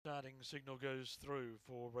starting signal goes through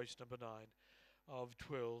for race number 9 of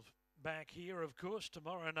 12. Back here, of course,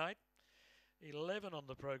 tomorrow night, 11 on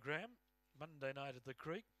the program, Monday night at the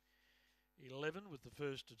Creek. 11 with the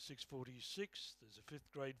first at 6:46. There's a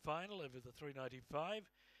 5th grade final over the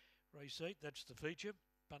 395. Race 8, that's the feature.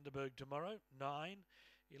 Bundaberg tomorrow, 9,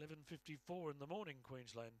 11:54 in the morning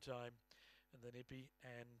Queensland time. And then Ippy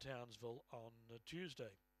and Townsville on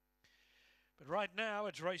Tuesday. But right now,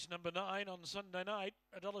 it's race number 9 on Sunday night,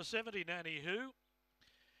 $1.70 Nanny Who.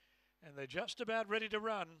 And they're just about ready to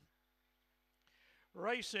run.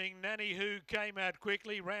 Racing, Nanny Who came out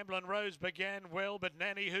quickly. Ramblin' Rose began well, but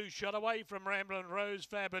Nanny Who shot away from Ramblin' Rose.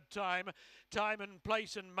 Fab at time. Time and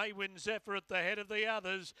place, and Maywin Zephyr at the head of the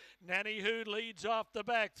others. Nanny Who leads off the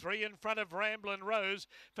back. 3 in front of Ramblin' Rose.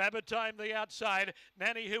 Fab at time the outside.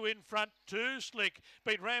 Nanny Who in front. 2 Slick.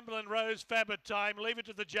 Beat Ramblin' Rose. Fab at time. Leave it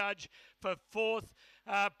to the judge for 4th.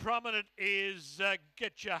 Prominent is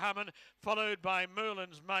Get Ya Hummin', followed by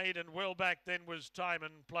Merlin's Maid, and well back then was Time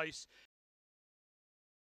and Place.